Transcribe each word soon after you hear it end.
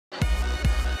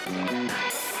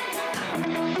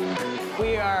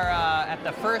at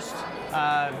the first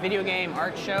video game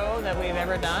art show that we've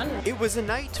ever done. It was a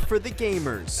night for the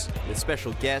gamers, with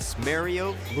special guests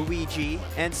Mario, Luigi,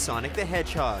 and Sonic the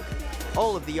Hedgehog.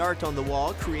 All of the art on the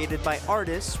wall created by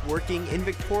artists working in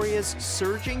Victoria's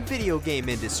surging video game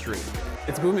industry.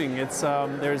 It's booming.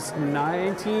 There's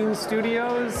 19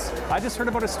 studios. I just heard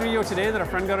about a studio today that a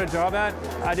friend got a job at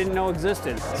I didn't know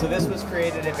existed. So this was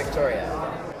created in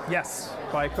Victoria? Yes,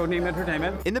 by Codename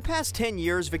Entertainment. In the past 10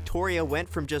 years, Victoria went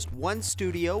from just one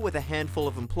studio with a handful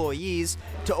of employees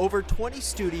to over 20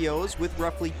 studios with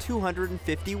roughly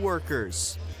 250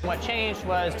 workers. What changed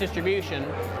was distribution,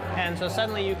 and so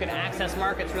suddenly you could access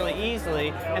markets really easily,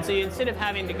 and so instead of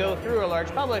having to go through a large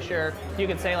publisher, you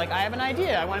could say, like, I have an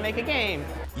idea, I want to make a game.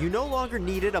 You no longer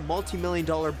needed a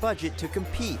multi-million-dollar budget to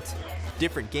compete.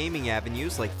 Different gaming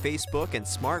avenues like Facebook and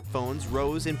smartphones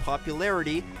rose in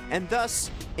popularity, and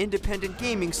thus, independent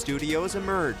gaming studios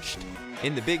emerged.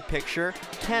 In the big picture,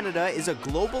 Canada is a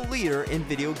global leader in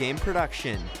video game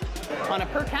production. On a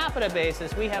per capita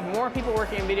basis, we have more people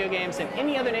working in video games than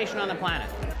any other nation on the planet.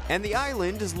 And the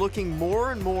island is looking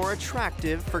more and more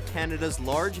attractive for Canada's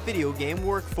large video game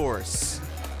workforce.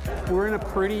 We're in a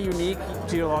pretty unique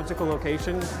geological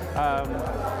location.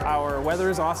 Our weather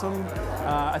is awesome.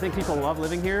 I think people love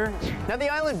living here. Now, the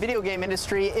island video game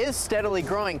industry is steadily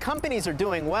growing. Companies are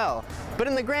doing well. But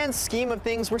in the grand scheme of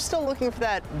things, we're still looking for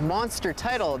that monster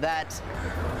title, that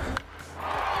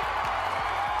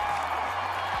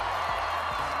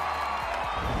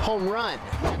home run.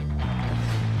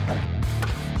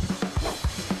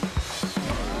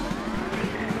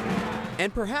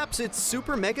 And perhaps it's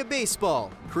Super Mega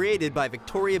Baseball, created by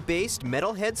Victoria-based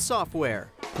Metalhead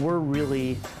Software. We're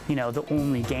really, the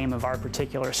only game of our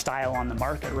particular style on the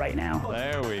market right now.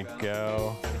 There we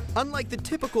go. Unlike the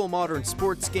typical modern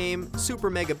sports game, Super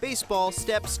Mega Baseball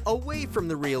steps away from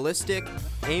the realistic,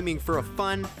 aiming for a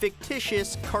fun,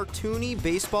 fictitious, cartoony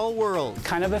baseball world.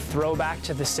 Kind of a throwback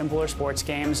to the simpler sports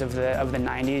games of the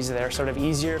 90s. They're sort of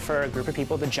easier for a group of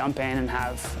people to jump in and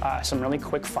have some really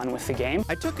quick fun with the game.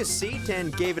 I took a seat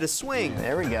and gave it a swing.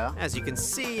 There we go. As you can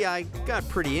see, I got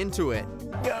pretty into it.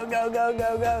 Go, go, go,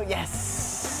 go, go.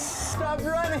 Yes! Stop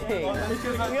running!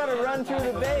 You gotta run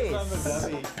through the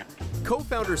base.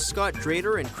 Co-founders Scott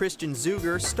Drader and Christian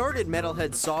Zuger started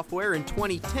Metalhead Software in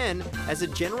 2010 as a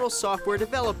general software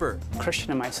developer. Christian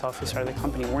and myself, who started the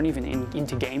company, weren't even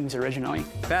into games originally.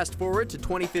 Fast forward to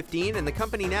 2015, and the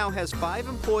company now has 5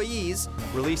 employees,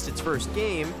 released its first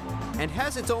game, and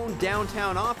has its own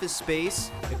downtown office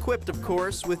space, equipped, of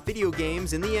course, with video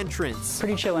games in the entrance.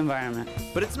 Pretty chill environment.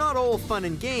 But it's not all fun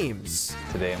and games.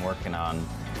 Today I'm working on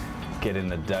getting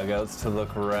the dugouts to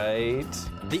look right.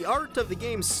 The art of the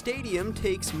game's stadium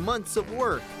takes months of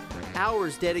work,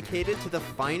 hours dedicated to the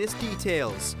finest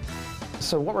details.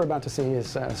 So what we're about to see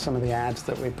is some of the ads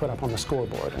that we put up on the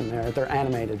scoreboard, and they're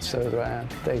animated, so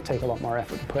they take a lot more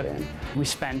effort to put in. We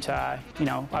spent, I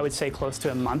would say close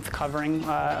to a month covering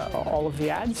all of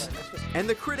the ads. And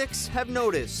the critics have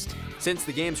noticed. Since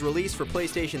the game's release for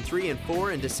PlayStation 3 and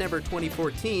 4 in December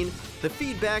 2014, the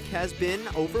feedback has been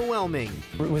overwhelming.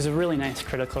 It was a really nice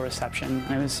critical reception.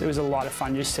 It was a lot of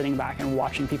fun just sitting back and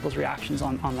watching people's reactions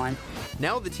online.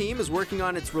 Now the team is working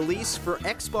on its release for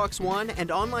Xbox One and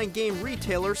online game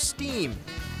retailer Steam.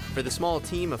 For the small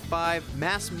team of 5,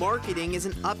 mass marketing is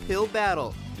an uphill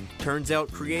battle. Turns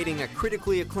out creating a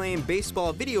critically acclaimed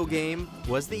baseball video game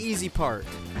was the easy part.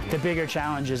 The bigger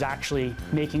challenge is actually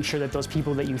making sure that those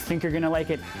people that you think are going to like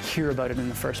it hear about it in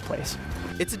the first place.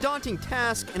 It's a daunting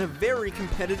task in a very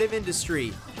competitive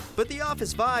industry. But the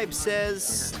office vibe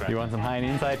says... You want some high and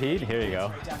inside heat? Here you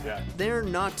go. They're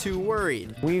not too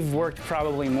worried. We've worked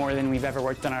probably more than we've ever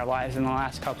worked in our lives in the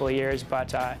last couple of years,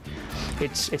 but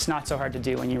it's not so hard to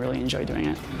do when you really enjoy doing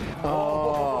it.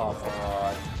 Oh,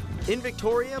 God. In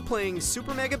Victoria, playing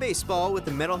Super Mega Baseball with the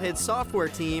Metalhead Software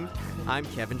team, I'm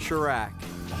Kevin Charach.